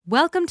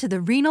Welcome to the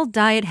Renal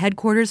Diet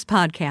Headquarters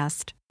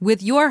podcast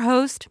with your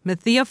host,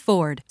 Mathia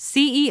Ford,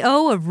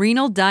 CEO of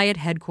Renal Diet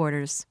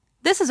Headquarters.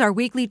 This is our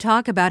weekly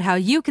talk about how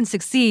you can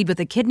succeed with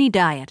a kidney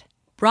diet.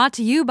 Brought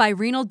to you by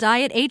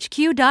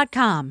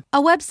RenalDietHQ.com,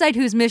 a website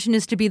whose mission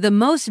is to be the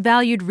most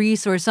valued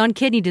resource on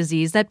kidney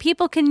disease that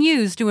people can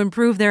use to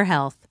improve their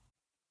health.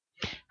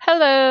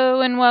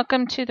 Hello, and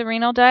welcome to the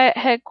Renal Diet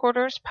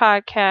Headquarters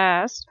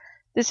podcast.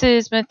 This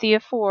is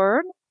Mathia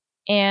Ford,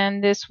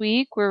 and this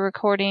week we're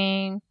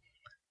recording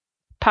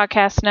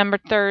podcast number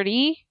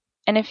 30.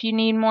 And if you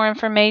need more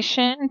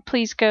information,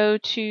 please go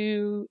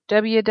to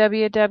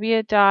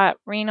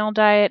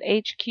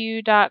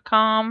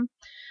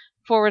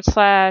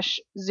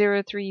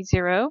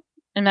www.renaldiethq.com/030.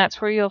 And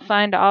that's where you'll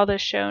find all the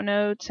show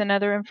notes and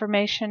other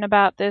information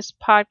about this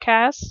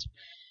podcast.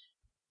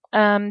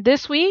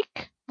 This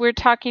week, we're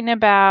talking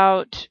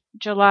about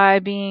July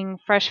being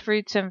Fresh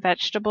Fruits and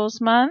Vegetables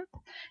Month.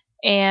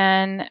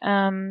 And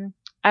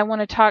I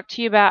want to talk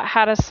to you about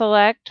how to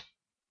select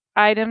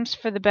items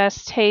for the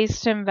best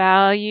taste and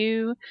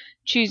value,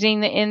 choosing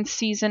the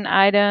in-season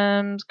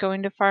items,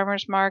 going to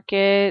farmers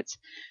markets,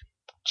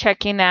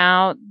 checking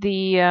out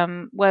the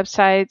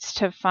websites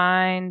to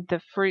find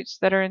the fruits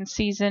that are in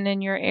season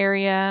in your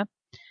area,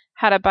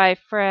 how to buy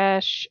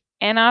fresh,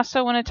 and I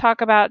also want to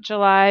talk about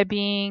July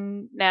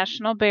being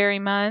National Berry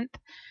Month,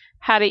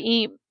 how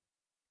to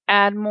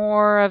add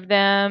more of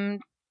them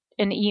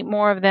and eat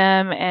more of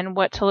them, and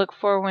what to look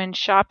for when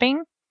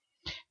shopping,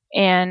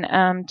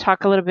 and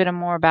talk a little bit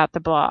more about the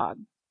blog.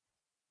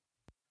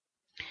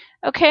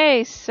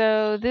 Okay,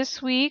 so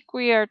this week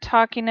we are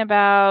talking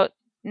about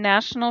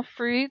National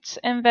Fruits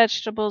and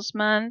Vegetables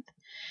Month,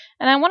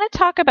 and I want to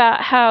talk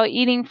about how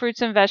eating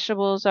fruits and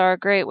vegetables are a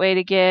great way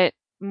to get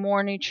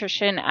more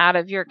nutrition out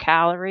of your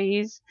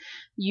calories.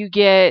 You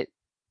get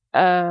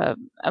a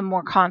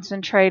more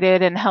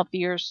concentrated and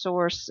healthier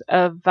source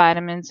of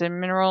vitamins and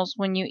minerals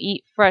when you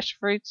eat fresh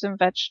fruits and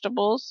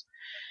vegetables.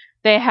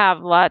 They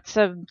have lots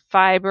of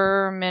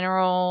fiber,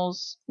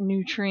 minerals,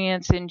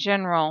 nutrients in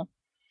general.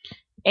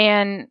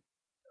 And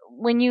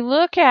when you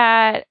look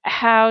at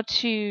how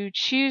to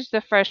choose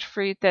the fresh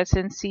fruit that's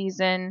in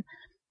season,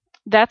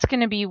 that's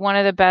going to be one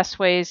of the best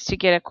ways to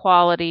get a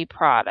quality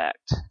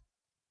product.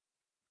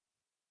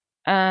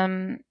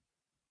 And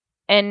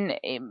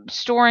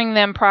storing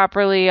them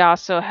properly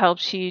also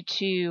helps you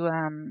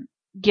to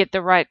get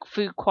the right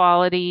food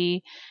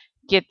quality,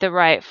 get the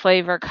right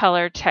flavor,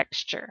 color,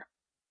 texture.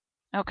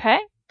 Okay?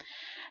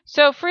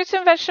 So fruits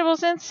and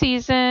vegetables in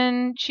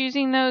season,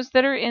 choosing those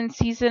that are in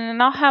season,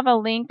 and I'll have a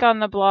link on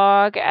the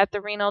blog at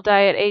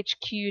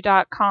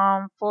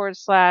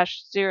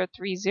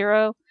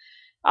therenaldiethq.com/030.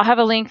 I'll have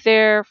a link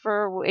there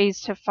for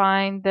ways to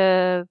find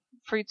the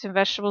fruits and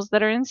vegetables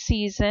that are in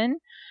season.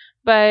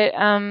 But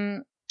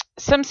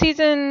some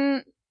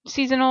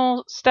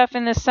seasonal stuff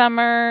in the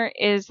summer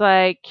is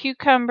like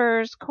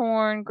cucumbers,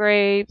 corn,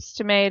 grapes,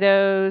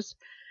 tomatoes,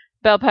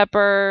 bell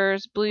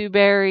peppers,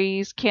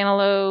 blueberries,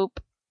 cantaloupe,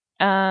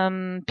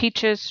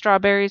 peaches,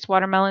 strawberries,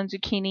 watermelon,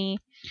 zucchini.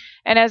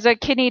 And as a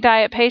kidney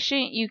diet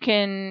patient, you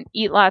can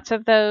eat lots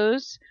of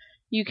those.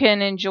 You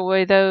can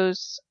enjoy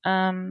those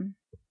day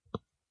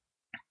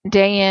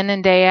in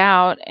and day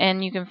out,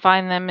 and you can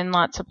find them in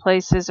lots of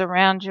places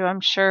around you,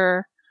 I'm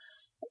sure,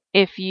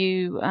 if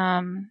you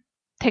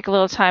take a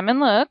little time and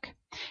look.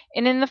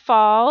 And in the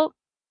fall,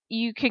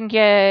 you can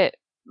get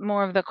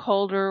more of the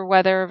colder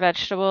weather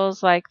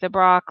vegetables like the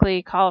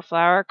broccoli,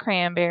 cauliflower,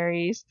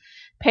 cranberries,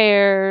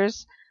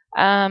 pears,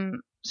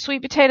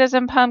 sweet potatoes,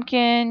 and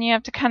pumpkin. You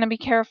have to kind of be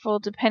careful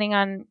depending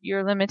on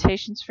your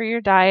limitations for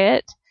your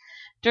diet.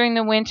 During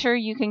the winter,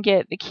 you can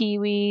get the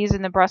kiwis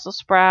and the Brussels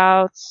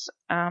sprouts,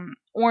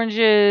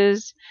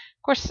 oranges.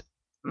 Of course,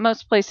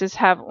 most places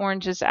have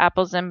oranges,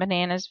 apples, and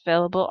bananas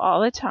available all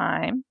the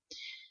time.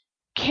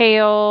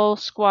 Kale,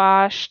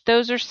 squash,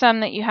 those are some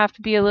that you have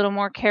to be a little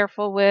more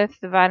careful with,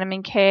 the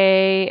vitamin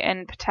K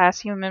and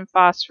potassium and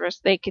phosphorus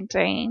they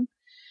contain.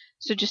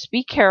 So just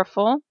be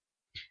careful.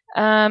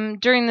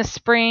 During the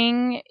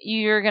spring,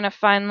 you're going to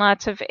find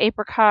lots of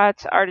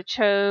apricots,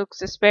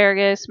 artichokes,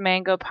 asparagus,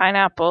 mango,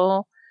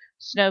 pineapple,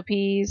 snow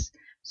peas.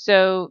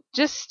 So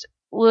just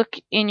look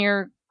in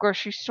your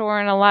grocery store,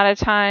 and a lot of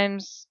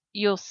times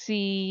you'll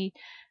see,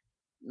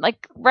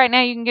 like right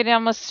now, you can get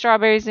almost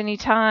strawberries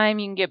anytime.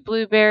 You can get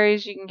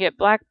blueberries. You can get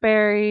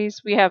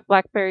blackberries. We have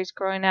blackberries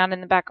growing out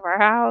in the back of our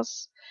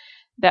house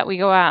that we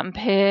go out and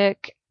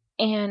pick.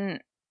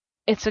 And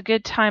it's a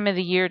good time of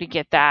the year to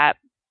get that.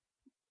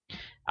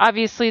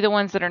 Obviously, the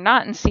ones that are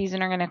not in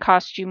season are going to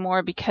cost you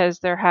more because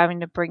they're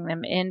having to bring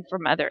them in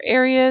from other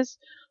areas.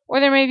 Or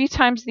there may be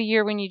times of the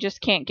year when you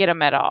just can't get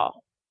them at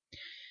all.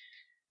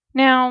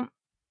 Now,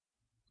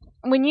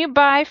 when you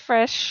buy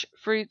fresh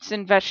fruits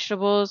and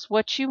vegetables,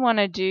 what you want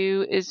to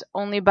do is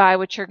only buy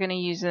what you're going to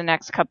use in the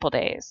next couple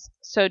days.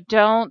 So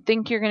don't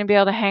think you're going to be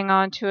able to hang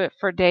on to it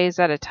for days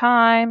at a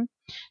time.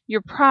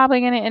 You're probably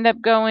going to end up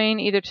going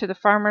either to the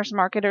farmer's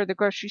market or the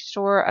grocery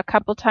store a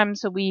couple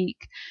times a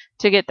week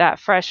to get that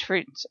fresh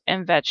fruits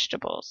and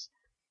vegetables.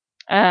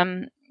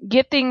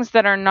 Get things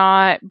that are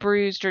not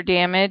bruised or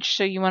damaged.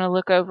 So you want to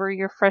look over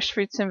your fresh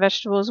fruits and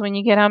vegetables when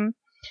you get them.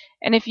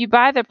 And if you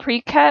buy the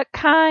pre-cut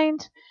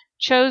kind,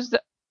 choose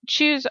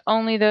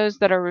only those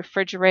that are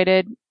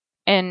refrigerated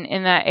and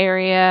in that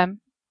area.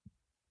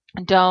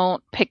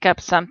 Don't pick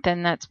up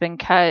something that's been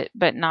cut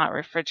but not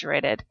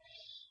refrigerated.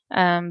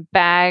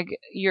 Bag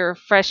your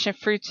fresh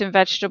fruits and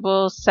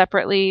vegetables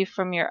separately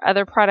from your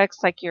other products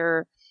like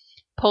your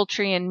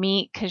poultry and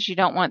meat, because you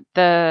don't want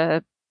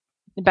the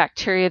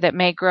bacteria that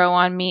may grow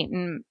on meat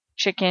and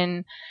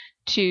chicken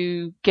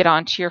to get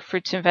onto your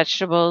fruits and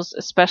vegetables,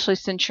 especially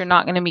since you're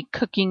not going to be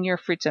cooking your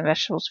fruits and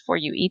vegetables before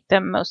you eat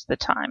them most of the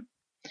time.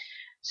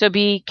 So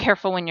be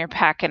careful when you're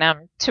packing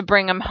them to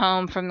bring them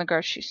home from the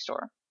grocery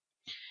store.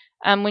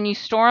 When you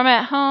store them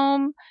at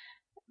home,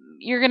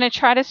 you're going to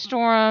try to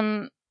store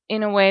them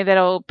in a way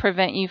that'll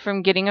prevent you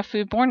from getting a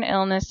foodborne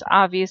illness.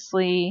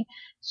 Obviously,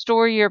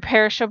 store your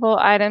perishable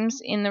items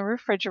in the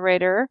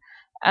refrigerator.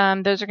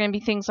 Those are going to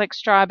be things like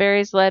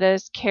strawberries,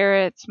 lettuce,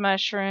 carrots,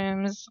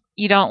 mushrooms.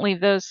 You don't leave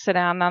those sit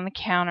down on the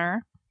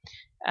counter.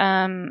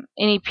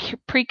 Any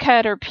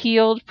pre-cut or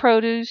peeled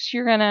produce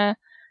you're going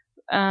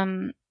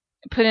to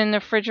put in the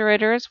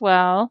refrigerator as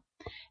well.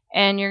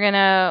 And you're going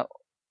to,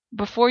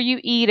 before you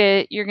eat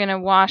it, you're going to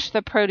wash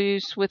the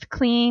produce with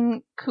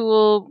clean,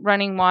 cool,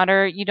 running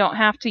water. You don't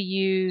have to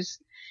use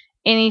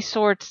any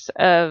sorts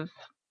of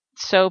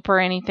soap or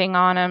anything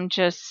on them.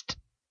 Just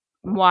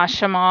wash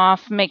them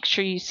off. Make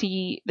sure you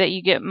see that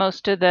you get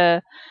most of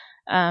the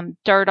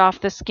dirt off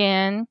the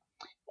skin.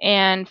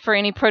 And for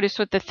any produce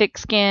with the thick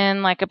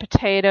skin, like a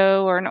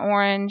potato or an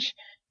orange,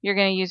 you're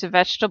going to use a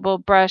vegetable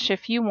brush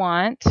if you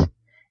want.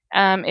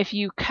 If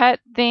you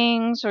cut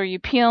things or you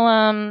peel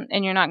them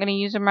and you're not going to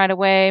use them right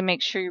away,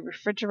 make sure you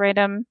refrigerate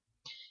them.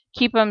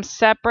 Keep them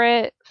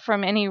separate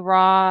from any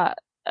raw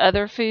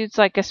other foods,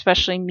 like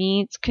especially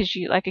meats, because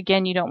you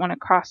don't want to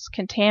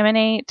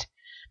cross-contaminate.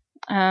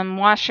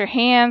 Wash your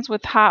hands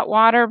with hot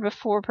water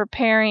before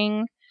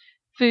preparing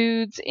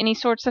foods, any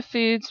sorts of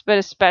foods, but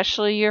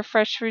especially your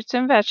fresh fruits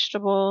and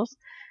vegetables.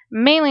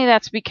 Mainly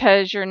that's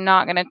because you're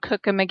not going to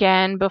cook them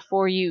again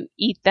before you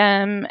eat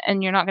them,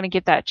 and you're not going to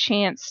get that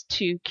chance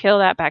to kill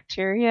that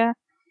bacteria.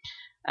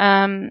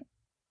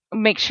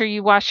 Make sure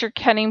you wash your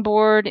cutting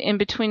board in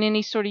between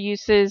any sort of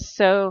uses.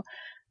 So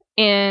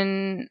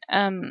in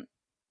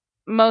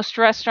most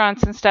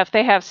restaurants and stuff,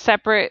 they have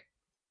separate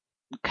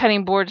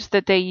cutting boards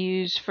that they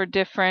use for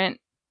different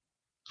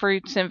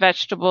fruits and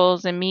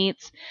vegetables and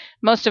meats.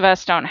 Most of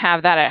us don't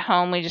have that at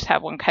home. We just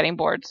have one cutting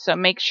board. So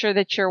make sure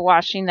that you're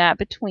washing that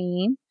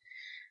between.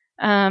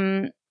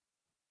 And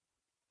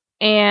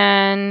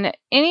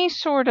any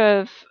sort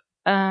of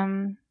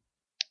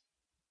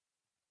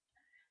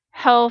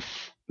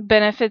health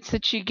benefits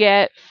that you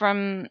get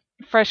from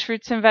fresh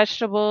fruits and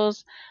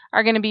vegetables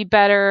are going to be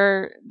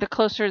better the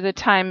closer the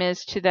time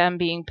is to them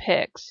being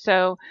picked.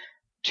 So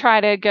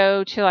try to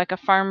go to like a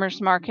farmer's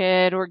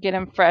market or get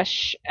them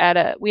fresh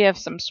we have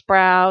some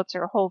Sprouts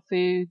or Whole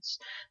Foods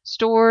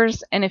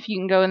stores, and if you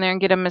can go in there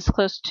and get them as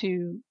close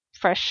to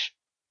fresh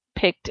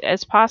picked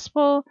as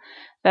possible,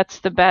 that's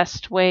the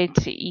best way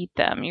to eat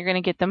them. You're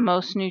going to get the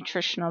most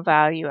nutritional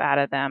value out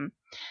of them.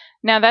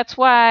 Now, that's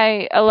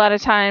why a lot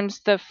of times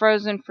the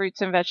frozen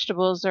fruits and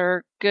vegetables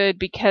are good,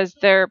 because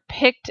they're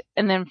picked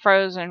and then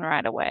frozen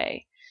right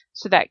away.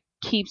 So that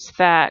keeps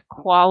that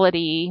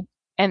quality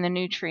and the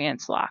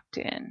nutrients locked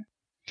in.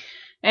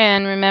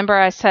 And remember,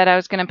 I said I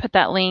was going to put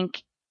that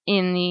link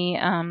in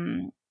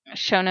the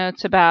show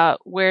notes about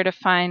where to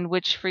find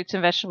which fruits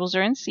and vegetables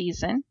are in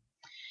season.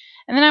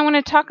 And then I want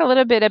to talk a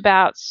little bit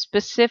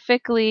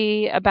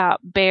specifically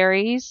about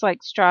berries,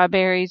 like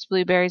strawberries,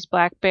 blueberries,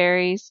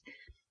 blackberries.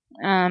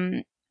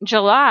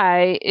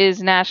 July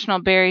is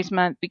National Berries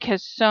Month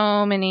because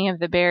so many of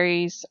the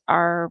berries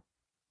are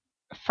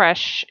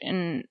fresh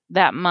in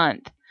that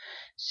month.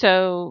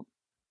 So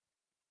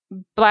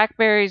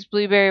blackberries,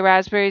 blueberry,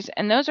 raspberries,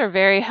 and those are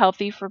very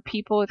healthy for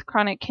people with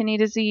chronic kidney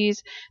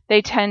disease.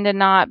 They tend to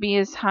not be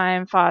as high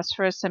in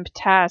phosphorus and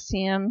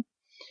potassium.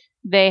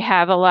 They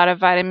have a lot of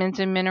vitamins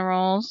and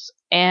minerals,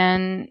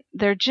 and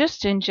they're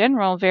just in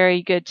general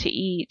very good to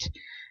eat.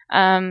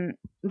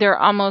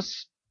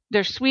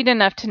 They're sweet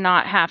enough to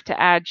not have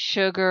to add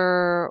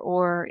sugar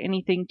or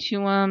anything to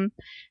them.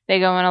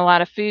 They go in a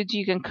lot of foods.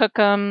 You can cook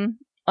them,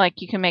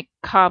 like you can make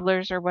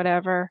cobblers or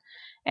whatever.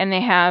 And they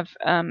have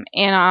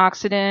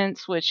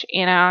antioxidants, which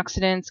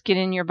antioxidants get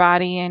in your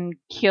body and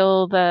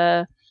kill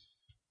the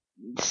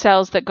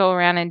cells that go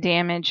around and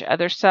damage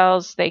other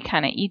cells. They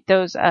kind of eat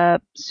those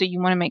up. So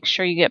you want to make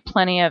sure you get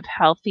plenty of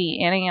healthy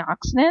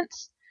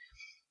antioxidants.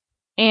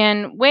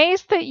 And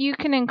ways that you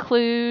can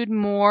include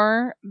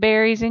more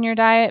berries in your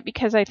diet,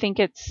 because I think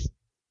it's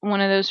one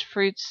of those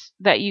fruits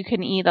that you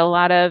can eat a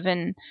lot of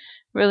and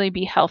really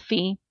be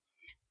healthy.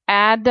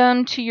 Add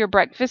them to your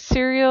breakfast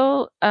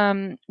cereal,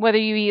 whether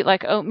you eat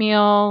like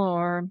oatmeal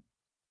or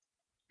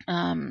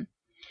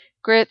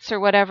grits or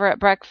whatever at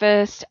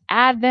breakfast.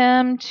 Add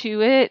them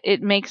to it.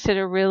 It makes it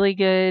a really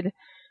good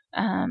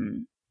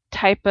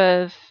type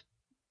of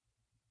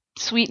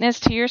sweetness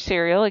to your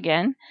cereal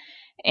again.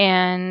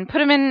 and put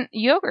them in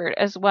yogurt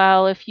as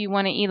well. If you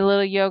want to eat a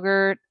little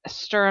yogurt,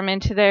 stir them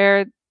into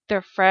there.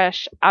 They're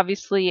fresh,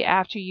 obviously,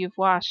 after you've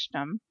washed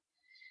them.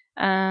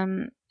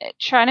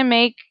 Try to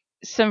make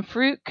some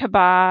fruit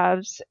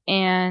kebabs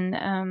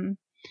and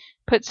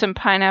put some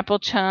pineapple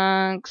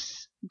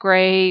chunks,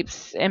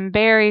 grapes, and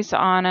berries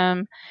on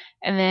them,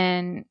 and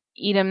then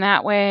eat them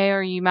that way.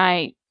 Or you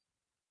might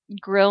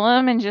grill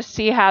them and just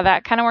see how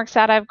that kind of works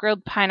out. I've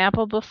grilled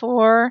pineapple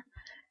before,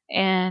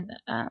 and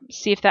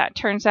see if that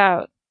turns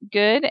out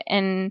good.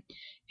 And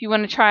if you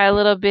want to try a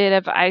little bit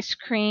of ice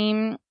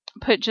cream,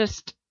 put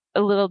just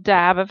a little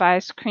dab of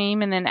ice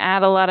cream and then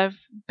add a lot of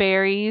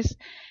berries,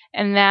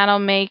 and that'll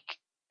make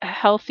a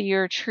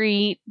healthier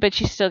treat, but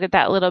you still get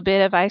that little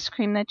bit of ice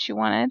cream that you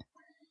wanted.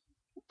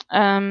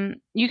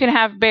 You can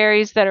have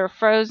berries that are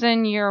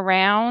frozen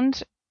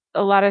year-round.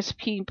 A lot of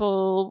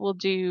people will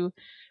do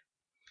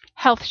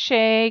health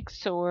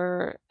shakes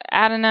or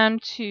adding them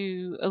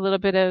to a little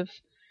bit of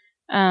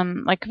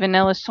like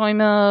vanilla soy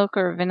milk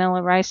or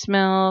vanilla rice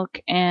milk,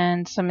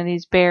 and some of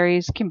these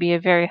berries can be a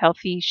very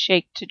healthy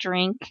shake to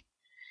drink.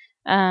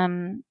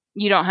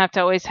 You don't have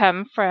to always have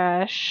them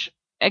fresh.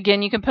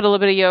 Again, you can put a little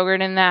bit of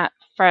yogurt in that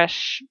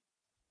fresh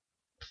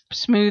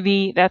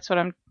smoothie. That's what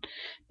I'm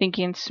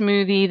thinking,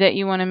 smoothie that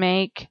you want to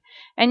make.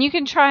 And you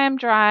can try them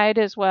dried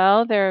as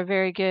well. They're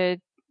very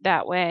good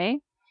that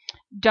way.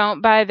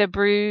 Don't buy the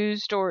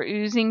bruised or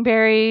oozing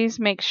berries.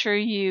 Make sure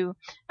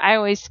I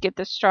always get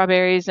the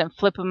strawberries and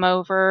flip them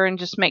over and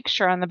just make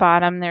sure on the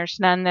bottom there's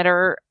none that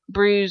are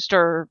bruised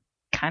or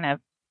kind of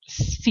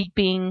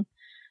seeping.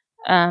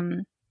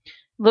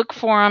 Look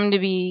for them to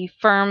be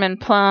firm and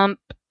plump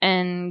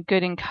and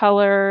good in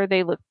color.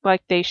 They look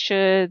like they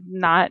should,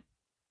 not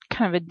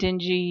kind of a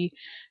dingy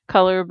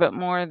color, but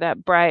more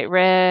that bright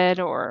red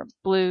or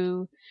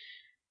blue.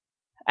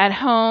 At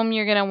home,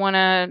 you're going to want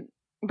to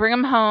bring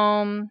them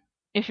home.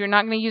 If you're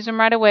not going to use them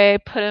right away,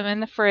 put them in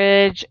the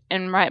fridge,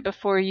 and right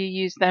before you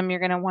use them, you're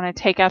going to want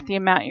to take out the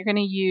amount you're going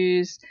to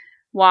use,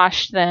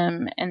 wash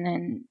them, and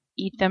then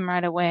eat them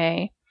right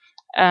away.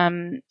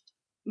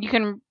 You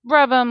can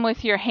rub them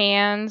with your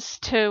hands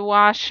to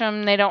wash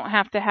them. They don't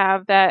have to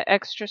have that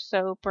extra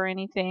soap or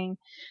anything.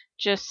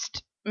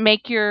 Just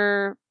make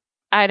your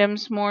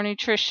items more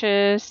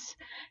nutritious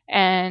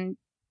and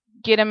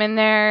get them in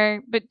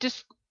there, but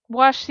just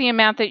wash the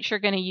amount that you're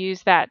going to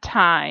use that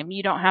time.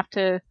 You don't have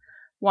to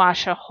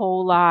wash a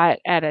whole lot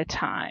at a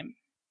time.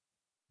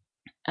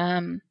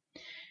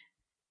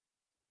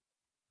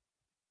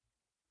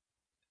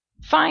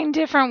 Find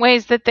different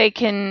ways that they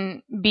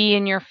can be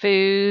in your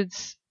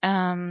foods.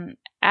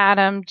 Add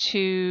them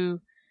to,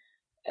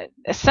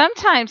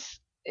 sometimes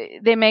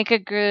they make a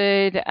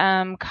good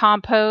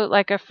compote,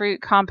 like a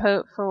fruit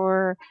compote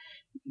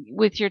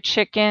with your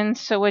chicken.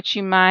 So what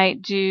you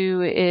might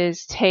do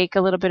is take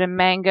a little bit of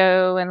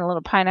mango and a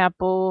little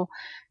pineapple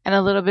and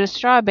a little bit of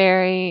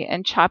strawberry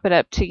and chop it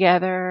up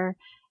together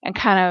and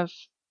kind of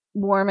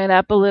warm it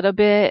up a little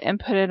bit and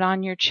put it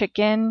on your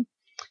chicken.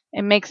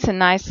 It makes a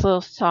nice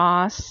little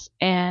sauce,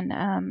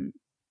 and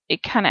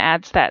it kind of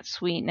adds that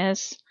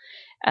sweetness.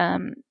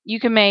 You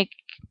can make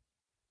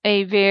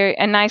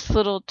a nice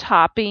little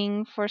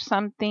topping for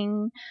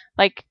something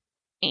like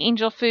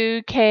angel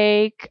food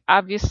cake.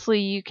 Obviously,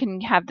 you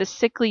can have the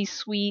sickly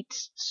sweet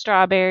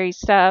strawberry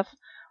stuff,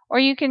 or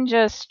you can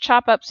just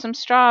chop up some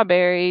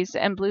strawberries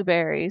and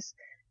blueberries.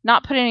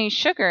 Not put any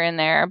sugar in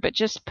there, but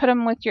just put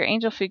them with your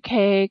angel food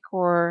cake,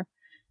 or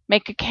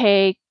make a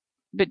cake,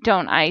 but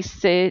don't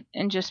ice it,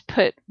 and just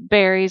put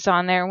berries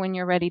on there when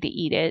you're ready to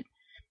eat it.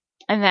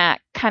 And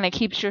that kind of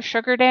keeps your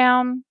sugar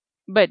down,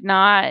 but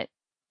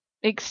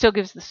it still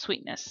gives the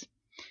sweetness.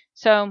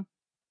 So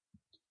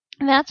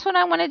that's what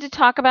I wanted to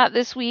talk about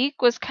this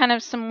week, was kind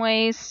of some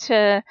ways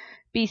to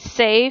be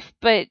safe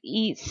but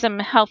eat some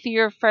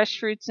healthier fresh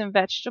fruits and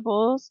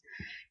vegetables.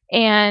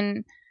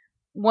 And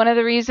one of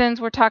the reasons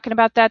we're talking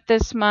about that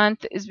this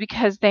month is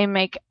because they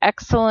make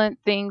excellent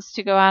things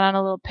to go out on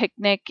a little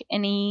picnic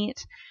and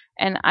eat.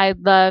 And I'd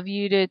love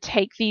you to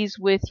take these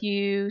with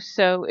you.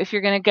 So if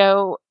you're going to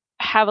go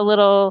have a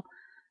little...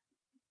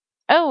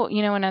 Oh,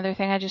 another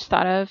thing I just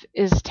thought of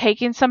is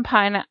taking some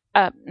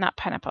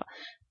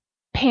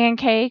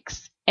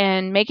pancakes,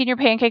 and making your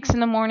pancakes in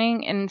the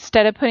morning, and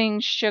instead of putting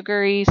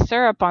sugary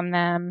syrup on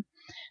them,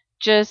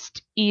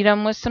 just eat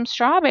them with some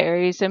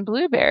strawberries and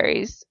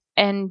blueberries,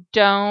 and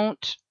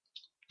don't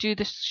do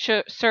the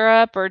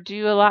syrup, or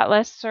do a lot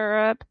less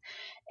syrup,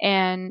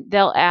 and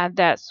they'll add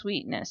that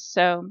sweetness.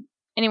 So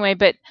anyway,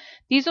 but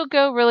these will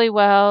go really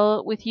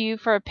well with you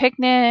for a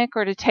picnic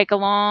or to take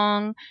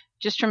along.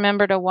 Just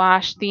remember to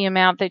wash the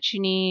amount that you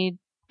need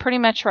pretty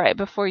much right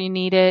before you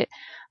need it.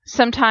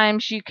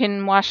 Sometimes you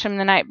can wash them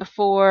the night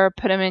before,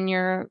 put them in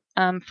your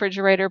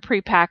refrigerator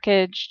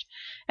prepackaged,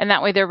 and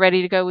that way they're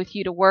ready to go with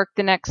you to work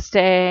the next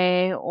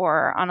day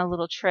or on a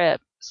little trip.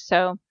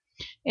 So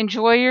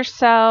enjoy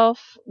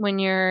yourself when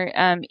you're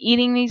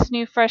eating these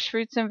new fresh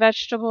fruits and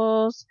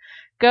vegetables.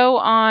 Go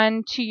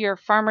on to your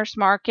farmers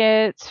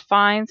markets,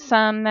 find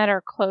some that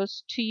are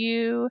close to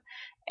you,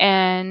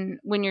 And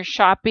when you're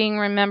shopping,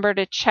 remember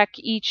to check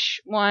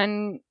each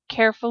one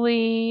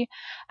carefully.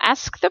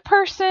 Ask the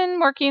person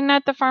working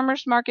at the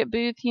farmer's market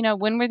booth,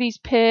 when were these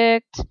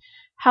picked?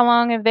 How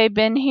long have they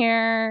been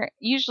here?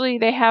 Usually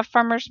they have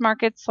farmer's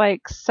markets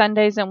like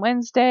Sundays and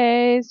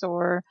Wednesdays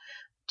or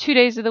 2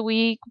 days of the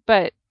week,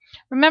 but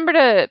remember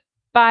to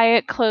buy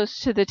it close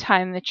to the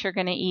time that you're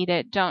going to eat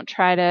it. Don't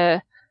try to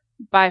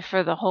buy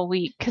for the whole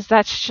week because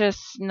that's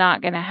just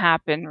not going to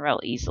happen real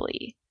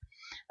easily.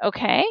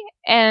 Okay,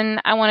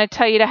 and I want to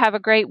tell you to have a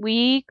great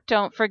week.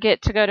 Don't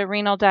forget to go to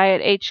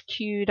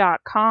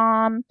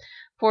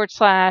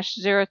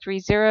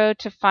renaldiethq.com/030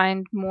 to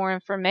find more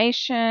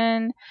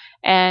information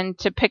and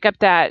to pick up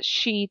that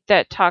sheet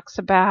that talks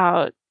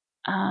about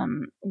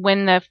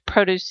when the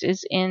produce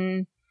is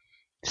in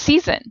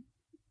season.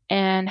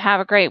 And have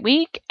a great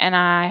week, and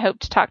I hope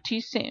to talk to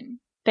you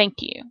soon.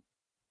 Thank you.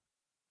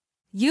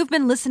 You've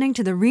been listening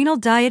to the Renal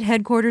Diet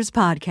Headquarters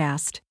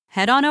podcast.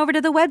 Head on over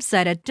to the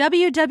website at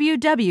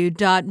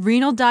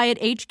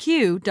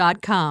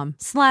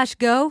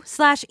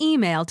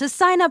www.renaldiethq.com/go/email to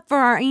sign up for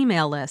our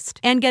email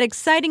list and get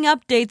exciting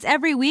updates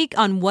every week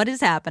on what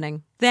is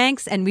happening.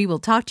 Thanks, and we will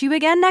talk to you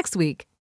again next week.